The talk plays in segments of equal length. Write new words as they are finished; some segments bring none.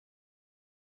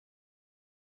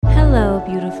Hello,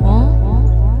 beautiful.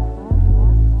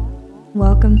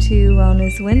 Welcome to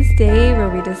Wellness Wednesday, where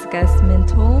we discuss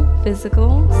mental,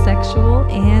 physical, sexual,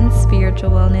 and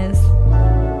spiritual wellness.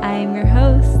 I am your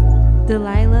host,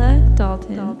 Delilah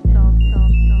Dalton.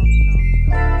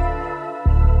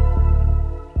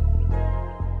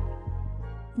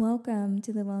 Welcome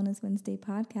to the Wellness Wednesday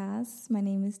podcast. My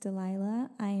name is Delilah.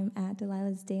 I am at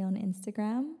Delilah's Day on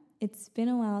Instagram. It's been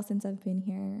a while since I've been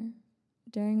here.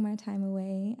 During my time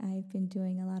away, I've been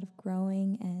doing a lot of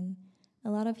growing and a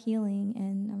lot of healing,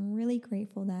 and I'm really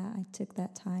grateful that I took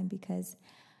that time because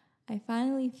I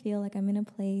finally feel like I'm in a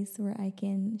place where I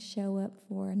can show up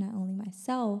for not only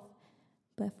myself,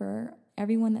 but for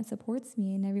everyone that supports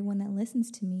me and everyone that listens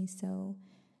to me. So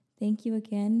thank you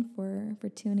again for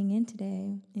tuning in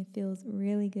today. It feels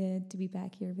really good to be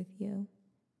back here with you.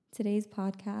 Today's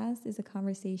podcast is a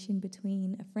conversation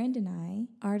between a friend and I.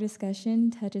 Our discussion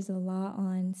touches a lot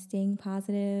on staying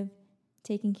positive,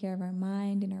 taking care of our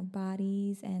mind and our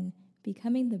bodies, and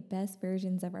becoming the best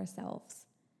versions of ourselves.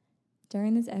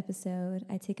 During this episode,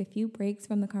 I take a few breaks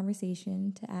from the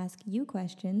conversation to ask you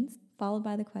questions. Followed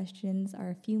by the questions are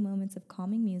a few moments of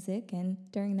calming music, and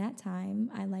during that time,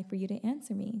 I'd like for you to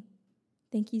answer me.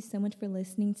 Thank you so much for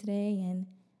listening today, and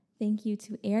thank you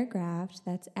to Airgraft,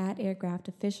 that's at Airgraft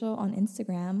Official on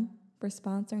Instagram, for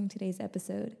sponsoring today's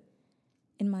episode.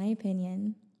 In my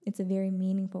opinion, it's a very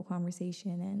meaningful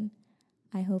conversation, and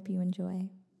I hope you enjoy.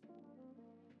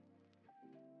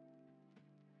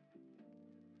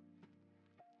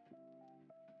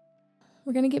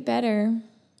 We're going to get better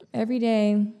every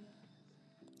day.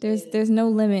 There's no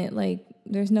limit.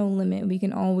 There's no limit. We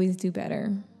can always do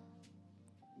better.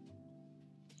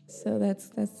 So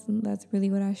that's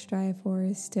really what I strive for,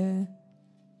 is to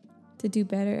do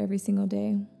better every single day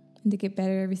and to get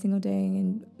better every single day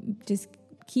and just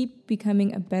keep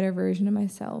becoming a better version of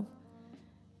myself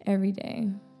every day.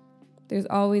 There's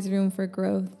always room for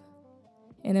growth,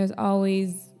 and there's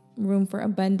always room for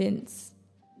abundance.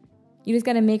 You just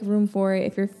got to make room for it.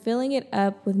 If you're filling it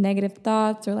up with negative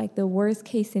thoughts or like the worst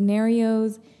case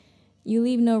scenarios, you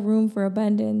leave no room for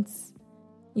abundance.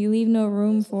 You leave no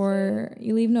room for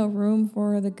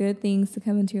the good things to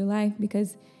come into your life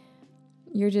because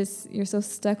you're so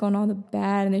stuck on all the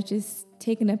bad, and it's just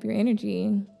taking up your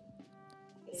energy.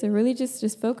 So really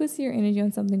just focus your energy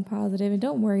on something positive and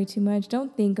don't worry too much.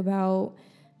 Don't think about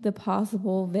the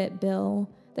possible vet bill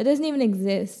that doesn't even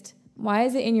exist. Why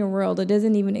is it in your world? It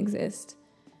doesn't even exist.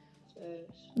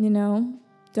 Don't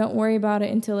worry about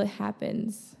it until it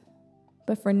happens.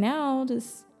 But for now,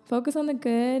 just focus on the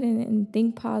good and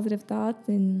think positive thoughts,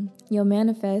 and you'll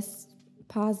manifest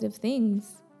positive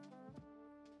things.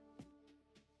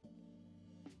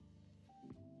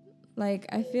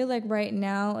 I feel like right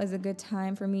now is a good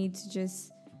time for me to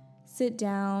just sit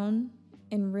down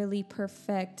and really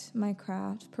perfect my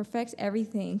craft, perfect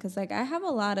everything. Because I have a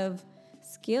lot of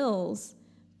skills,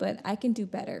 but I can do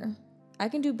better. I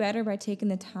can do better by taking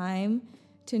the time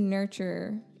to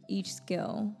nurture each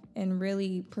skill and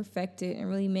really perfect it and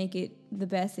really make it the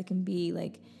best it can be.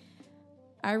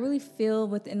 I really feel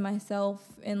within myself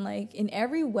and in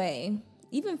every way,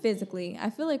 even physically, I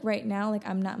feel like right now,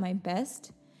 I'm not my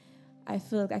best. I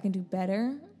feel like I can do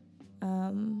better.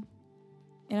 And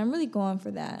I'm really going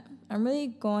for that. I'm really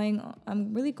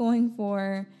going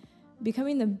for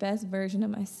becoming the best version of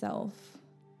myself.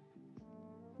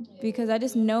 Because I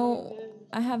just know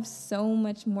I have so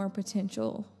much more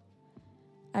potential.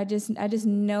 I just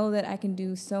know that I can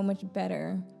do so much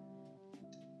better.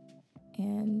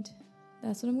 And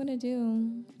that's what I'm going to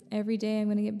do. Every day I'm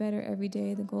going to get better every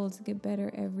day. The goal is to get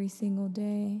better every single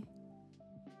day.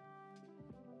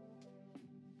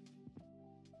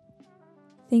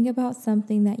 Think about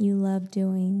something that you love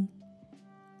doing.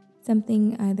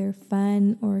 Something either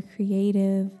fun or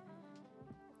creative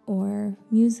or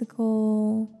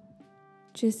musical,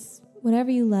 just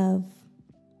whatever you love.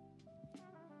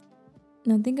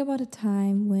 Now think about a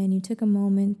time when you took a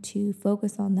moment to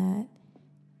focus on that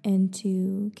and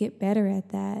to get better at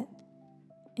that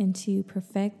and to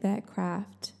perfect that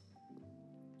craft.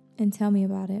 And tell me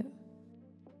about it.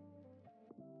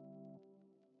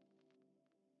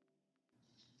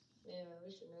 Yeah,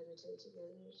 we should meditate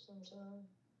together sometime.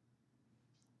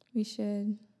 We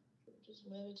should. Just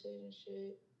meditate and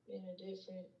shit in a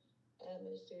different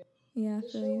atmosphere. Yeah, I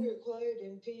It's feel so you. quiet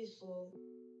and peaceful.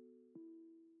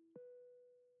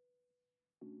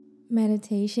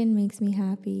 Meditation makes me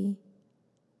happy.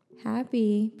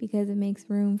 Happy because it makes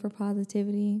room for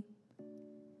positivity.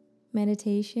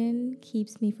 Meditation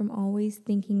keeps me from always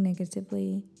thinking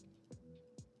negatively.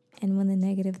 And when the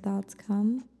negative thoughts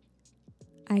come,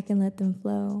 I can let them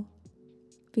flow.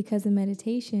 Because of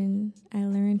meditation, I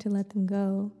learned to let them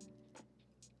go.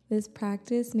 This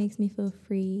practice makes me feel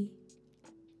free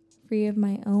of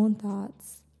my own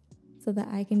thoughts, so that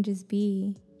I can just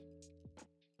be.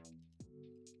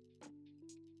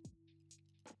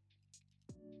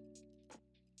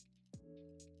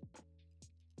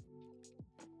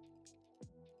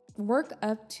 Work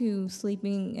up to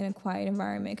sleeping in a quiet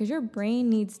environment, because your brain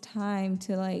needs time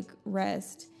to like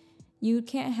rest. You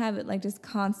can't have it like just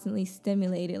constantly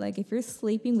stimulated. Like if you're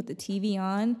sleeping with the TV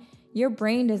on, your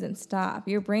brain doesn't stop.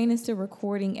 Your brain is still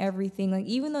recording everything. Like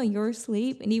even though you're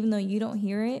asleep and even though you don't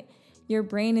hear it, your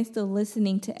brain is still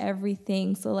listening to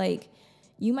everything. So like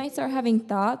you might start having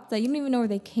thoughts that you don't even know where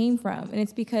they came from. And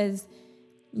it's because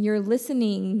you're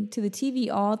listening to the TV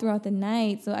all throughout the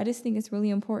night. So I just think it's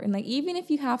really important. Like even if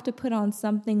you have to put on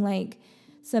something like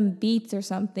some beats or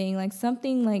something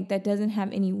like that doesn't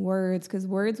have any words, because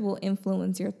words will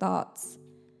influence your thoughts.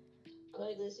 I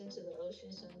like listening to the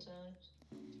ocean sometimes.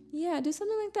 Yeah, do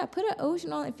something like that. Put an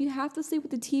ocean on. If you have to sleep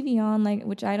with the TV on, like,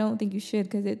 which I don't think you should,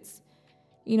 because it's,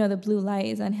 the blue light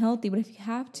is unhealthy. But if you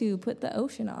have to, put the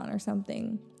ocean on or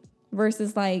something,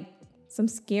 versus like some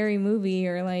scary movie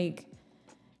or like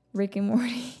Rick and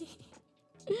Morty.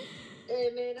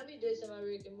 Hey man, I be dissing my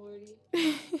Rick and Morty.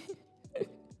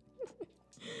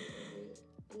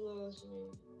 You lost me.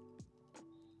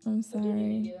 I'm sorry. I do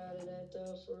need to get out of that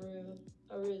though, for real.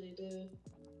 I really do.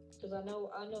 Because I know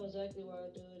exactly why I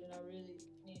do it, and I really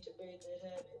need to break that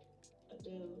habit. I do,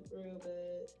 real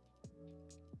bad.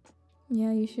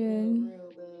 Yeah, you should.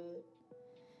 Real bad.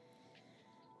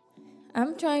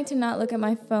 I'm trying to not look at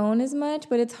my phone as much,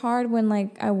 but it's hard when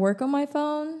like I work on my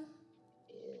phone.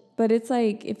 Yeah. But it's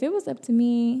like, if it was up to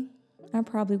me, I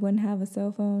probably wouldn't have a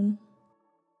cell phone.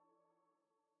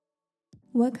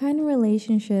 What kind of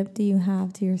relationship do you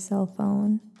have to your cell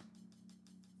phone?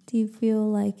 Do you feel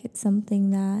like it's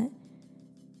something that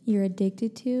you're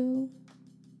addicted to?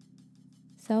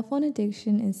 Cell phone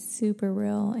addiction is super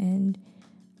real, and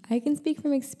I can speak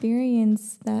from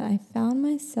experience that I found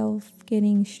myself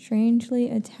getting strangely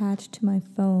attached to my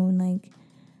phone. Like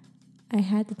I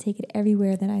had to take it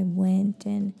everywhere that I went,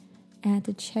 and I had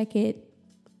to check it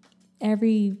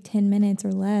every 10 minutes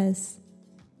or less.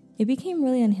 It became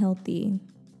really unhealthy,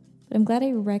 but I'm glad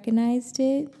I recognized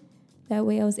it. That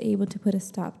way I was able to put a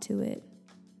stop to it.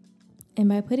 And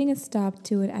by putting a stop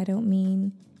to it, I don't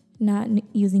mean not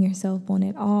using your cell phone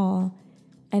at all.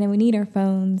 I know we need our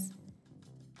phones,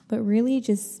 but really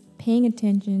just paying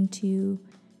attention to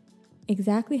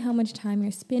exactly how much time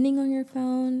you're spending on your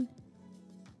phone,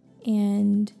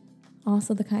 and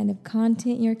also the kind of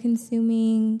content you're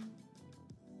consuming,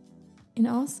 and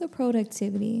also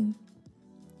productivity.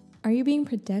 Are you being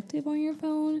productive on your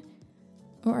phone,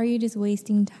 or are you just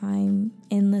wasting time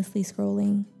endlessly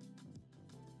scrolling?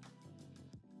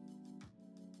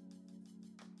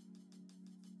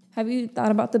 Have you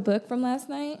thought about the book from last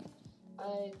night?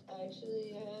 I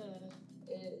actually have.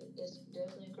 It's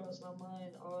definitely crossed my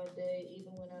mind all day,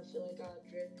 even when I feel like I've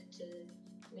driven into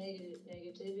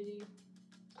negativity.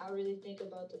 I really think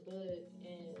about the book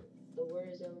and the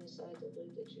words that were inside the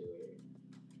book that you were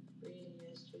reading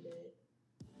yesterday.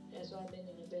 That's why I've been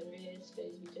in a better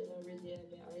headspace, because I really have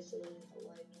been isolating the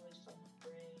white noise from my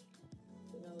brain.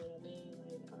 You know what I mean?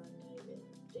 Like, I'm not even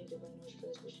thinking about no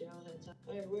stressful shit. I don't have time.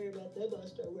 I ain't worried about that, but I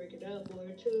start working out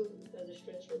more too, as a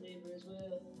stress reliever as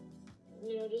well.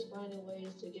 Just finding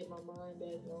ways to get my mind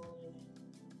back going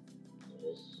and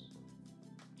just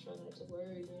try not to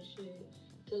worry and shit.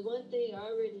 Because one thing I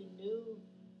already knew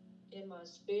in my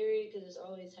spirit, because it's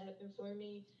always happened for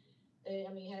me,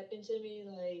 happened to me,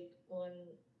 like, when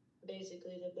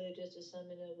basically the book, just to sum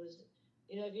it up, was,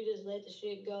 if you just let the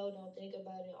shit go, don't think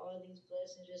about it, all these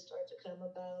blessings just start to come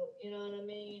about. You know what I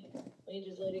mean? When you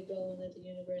just let it go and let the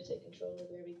universe take control of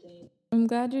everything. I'm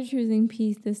glad you're choosing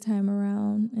peace this time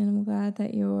around, and I'm glad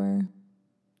that you're,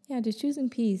 just choosing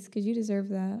peace, because you deserve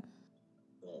that.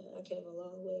 Man, I came a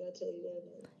long way, I tell you that,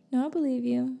 man. No, I believe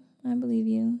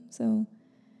you. So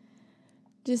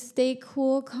just stay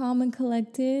cool, calm, and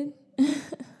collected.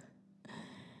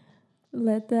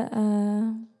 Let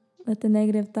the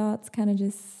negative thoughts kind of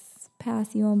just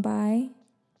pass you on by.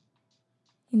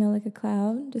 Like a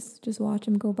cloud. Just watch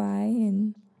them go by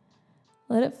and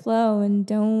let it flow, and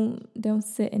don't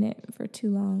sit in it for too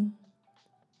long.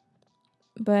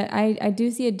 But I do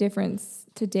see a difference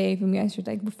today from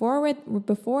yesterday. Like before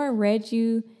I read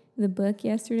you the book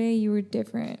yesterday, you were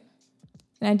different.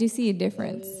 And I do see a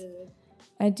difference.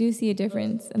 I do see a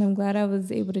difference. And I'm glad I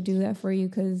was able to do that for you,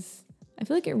 because I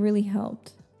feel like it really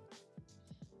helped.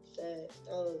 Facts.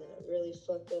 I was in a really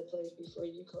fucked up place before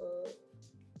you called.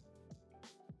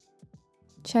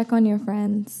 Check on your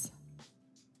friends.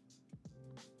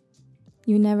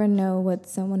 You never know what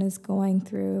someone is going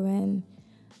through, and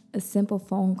a simple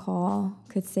phone call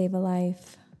could save a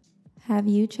life. Have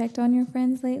you checked on your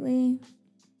friends lately?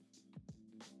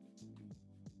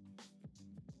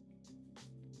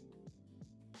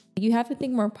 You have to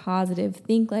think more positive.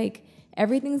 Think like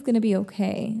everything's going to be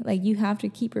okay. Like you have to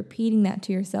keep repeating that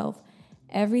to yourself.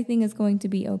 Everything is going to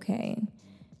be okay.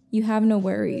 You have no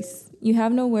worries. You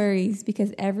have no worries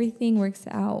because everything works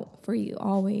out for you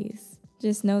always.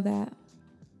 Just know that.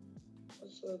 I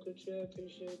fuck with you. I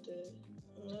appreciate that.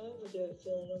 I have a good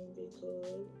feeling I'm gonna be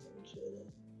cool. I'm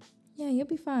chilling. Yeah, you'll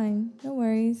be fine. No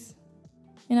worries.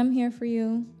 And I'm here for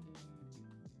you.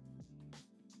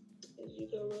 Did you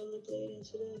go rollerblading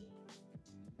today?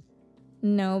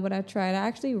 No, but I tried. I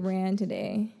actually ran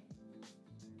today.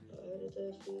 How did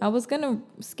that feel? I was going to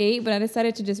skate, but I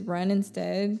decided to just run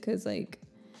instead because, like,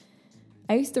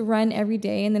 I used to run every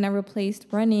day, and then I replaced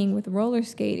running with roller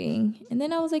skating. And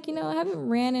then I was like, I haven't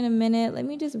ran in a minute. Let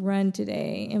me just run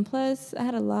today. And plus, I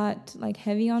had a lot, like,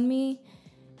 heavy on me.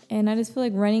 And I just feel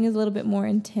like running is a little bit more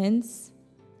intense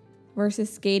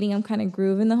versus skating. I'm kind of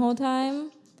grooving the whole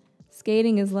time.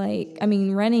 Skating is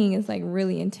running is like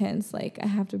really intense. Like I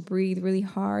have to breathe really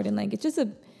hard, and like it's just a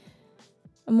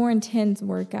more intense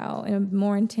workout and a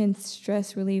more intense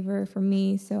stress reliever for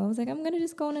me. So I was like, I'm gonna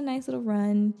just go on a nice little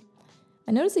run.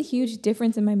 I notice a huge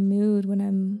difference in my mood when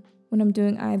I'm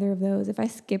doing either of those. If I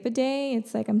skip a day,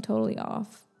 it's like I'm totally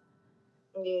off.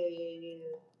 Yeah.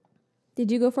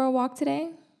 Did you go for a walk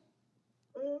today?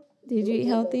 Did you eat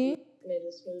healthy? Made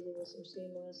a smoothie with some sea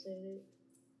moss in it.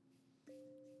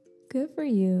 Good for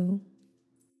you.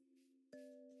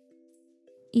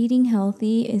 Eating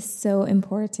healthy is so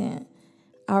important.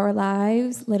 Our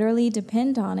lives literally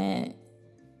depend on it.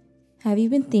 Have you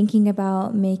been thinking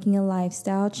about making a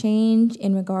lifestyle change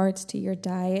in regards to your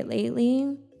diet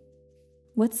lately?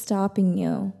 What's stopping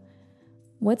you?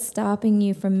 What's stopping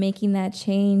you from making that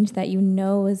change that you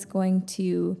know is going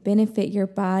to benefit your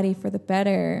body for the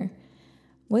better?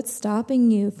 What's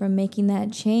stopping you from making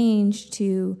that change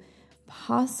to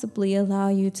possibly allow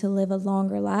you to live a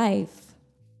longer life?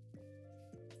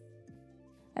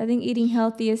 I think eating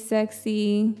healthy is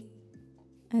sexy.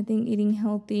 I think eating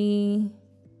healthy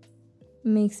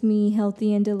makes me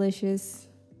healthy and delicious.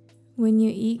 When you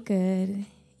eat good,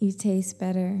 you taste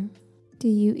better. Do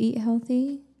you eat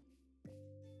healthy?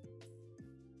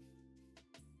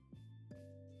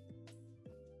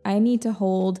 I need to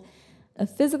hold a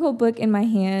physical book in my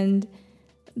hand.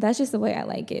 That's just the way I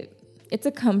like it. It's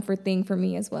a comfort thing for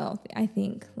me as well, I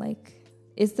think. Like,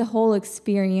 it's the whole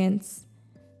experience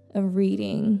of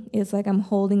reading. It's like I'm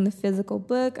holding the physical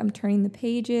book, I'm turning the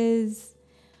pages.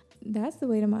 That's the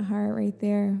way to my heart right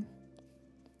there.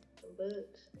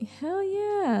 Books. Hell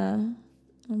yeah.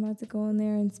 I'm about to go in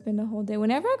there and spend a whole day.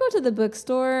 Whenever I go to the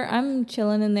bookstore, I'm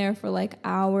chilling in there for like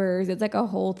hours. It's like a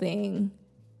whole thing.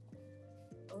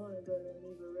 I want to go to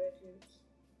Neva Records.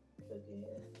 Look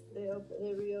at here.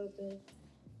 They reopened.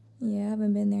 Yeah, I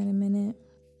haven't been there in a minute.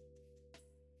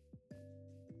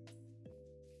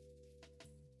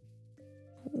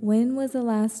 When was the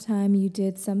last time you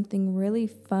did something really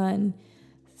fun,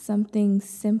 something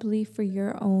simply for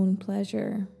your own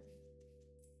pleasure?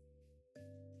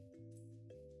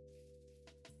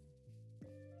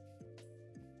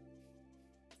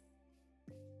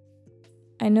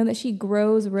 I know that she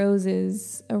grows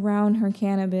roses around her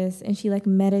cannabis, and she like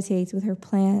meditates with her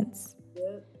plants.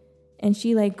 Yep. And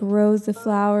she like grows the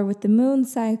flower with the moon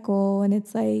cycle, and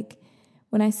it's like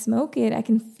when I smoke it, I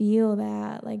can feel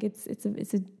that. Like it's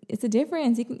a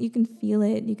difference. You can feel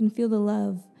it. You can feel the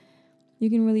love. You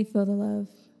can really feel the love.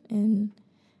 And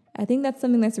I think that's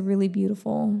something that's really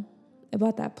beautiful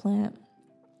about that plant.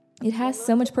 It has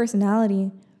so much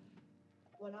personality.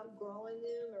 When I'm growing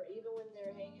them, or even when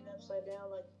they're hanging upside down,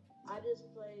 like I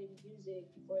just play music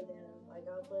for them. Like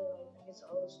I'll play like I guess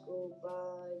old school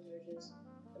vibes or just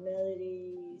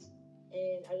melodies,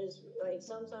 and I just like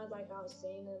sometimes like I'll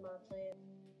sing in my plant.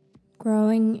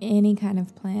 Growing any kind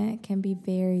of plant can be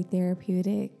very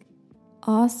therapeutic.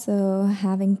 Also,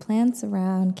 having plants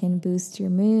around can boost your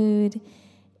mood,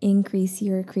 increase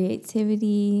your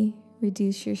creativity,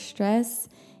 reduce your stress,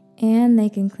 and they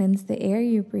can cleanse the air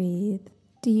you breathe.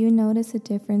 Do you notice a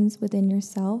difference within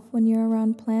yourself when you're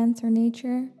around plants or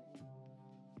nature?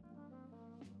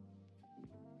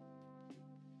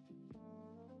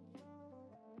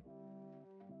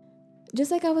 Just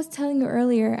like I was telling you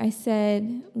earlier, I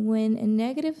said when a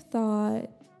negative thought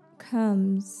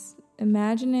comes,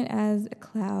 imagine it as a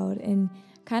cloud and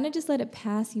kind of just let it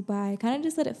pass you by, kind of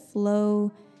just let it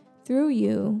flow through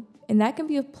you. And that can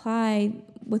be applied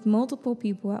with multiple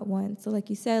people at once. So like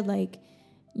you said, like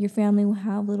your family will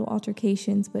have little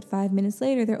altercations, but 5 minutes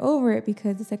later they're over it,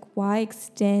 because it's like, why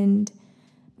extend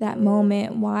that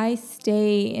moment? Why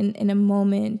stay in a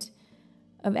moment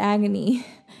of agony?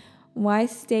 Why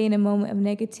stay in a moment of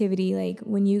negativity? Like,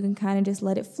 when you can kind of just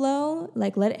let it flow,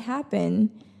 like let it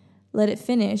happen, let it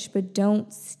finish, but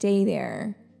don't stay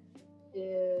there.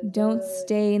 Don't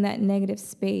stay in that negative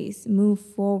space. Move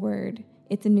forward.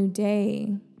 It's a new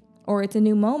day, or it's a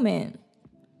new moment,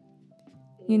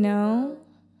 you know?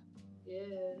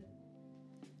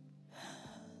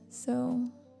 So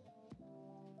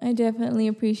I definitely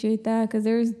appreciate that, because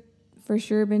there's for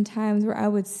sure been times where I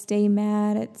would stay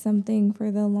mad at something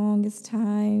for the longest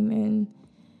time, and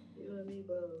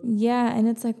yeah, and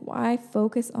it's like, why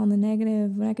focus on the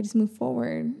negative when I could just move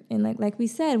forward? And like we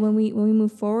said, when we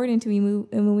move forward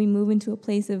when we move into a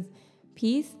place of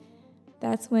peace,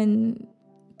 that's when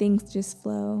things just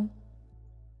flow.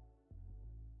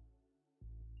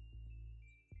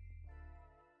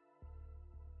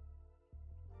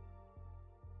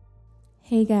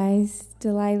 Hey guys,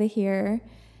 Delilah here.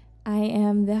 I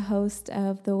am the host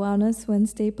of the Wellness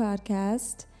Wednesday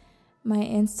podcast. My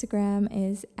Instagram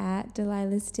is at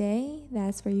Delilah's Day.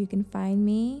 That's where you can find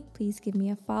me. Please give me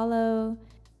a follow.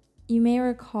 You may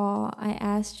recall I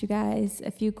asked you guys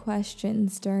a few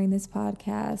questions during this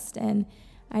podcast, and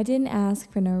I didn't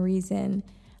ask for no reason.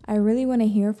 I really want to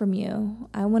hear from you.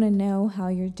 I want to know how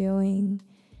you're doing.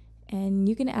 And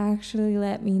you can actually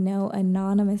let me know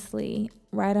anonymously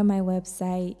right on my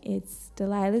website. It's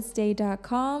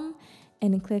delilahsday.com,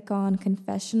 and click on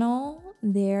confessional.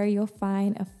 There you'll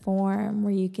find a form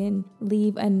where you can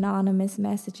leave anonymous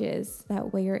messages.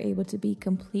 That way you're able to be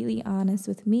completely honest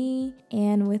with me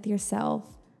and with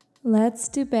yourself. Let's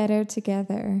do better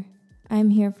together. I'm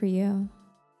here for you.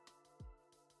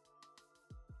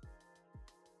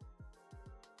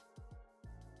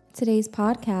 Today's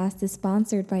podcast is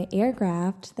sponsored by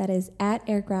Airgraft, that is at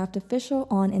Airgraft Official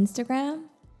on Instagram.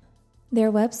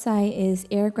 Their website is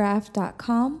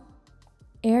airgraft.com.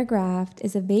 Airgraft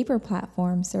is a vapor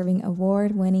platform serving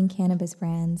award-winning cannabis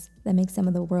brands that make some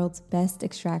of the world's best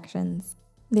extractions.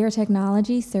 Their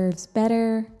technology serves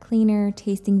better, cleaner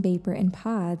tasting vapor in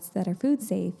pods that are food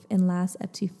safe and last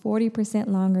up to 40%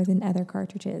 longer than other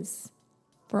cartridges.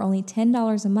 For only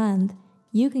 $10 a month,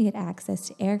 you can get access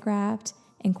to Airgraft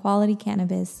and quality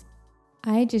cannabis.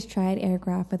 I just tried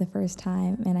Airgraft for the first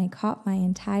time, and I caught my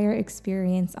entire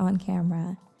experience on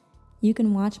camera. You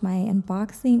can watch my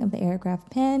unboxing of the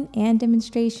Airgraft pen and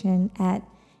demonstration at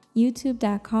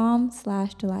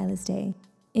youtube.com/Delilah's Day.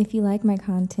 If you like my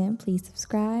content, please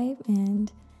subscribe.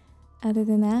 And other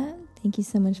than that, thank you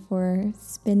so much for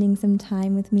spending some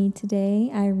time with me today.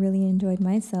 I really enjoyed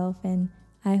myself, and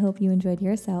I hope you enjoyed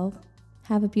yourself.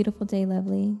 Have a beautiful day,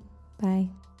 lovely. Bye.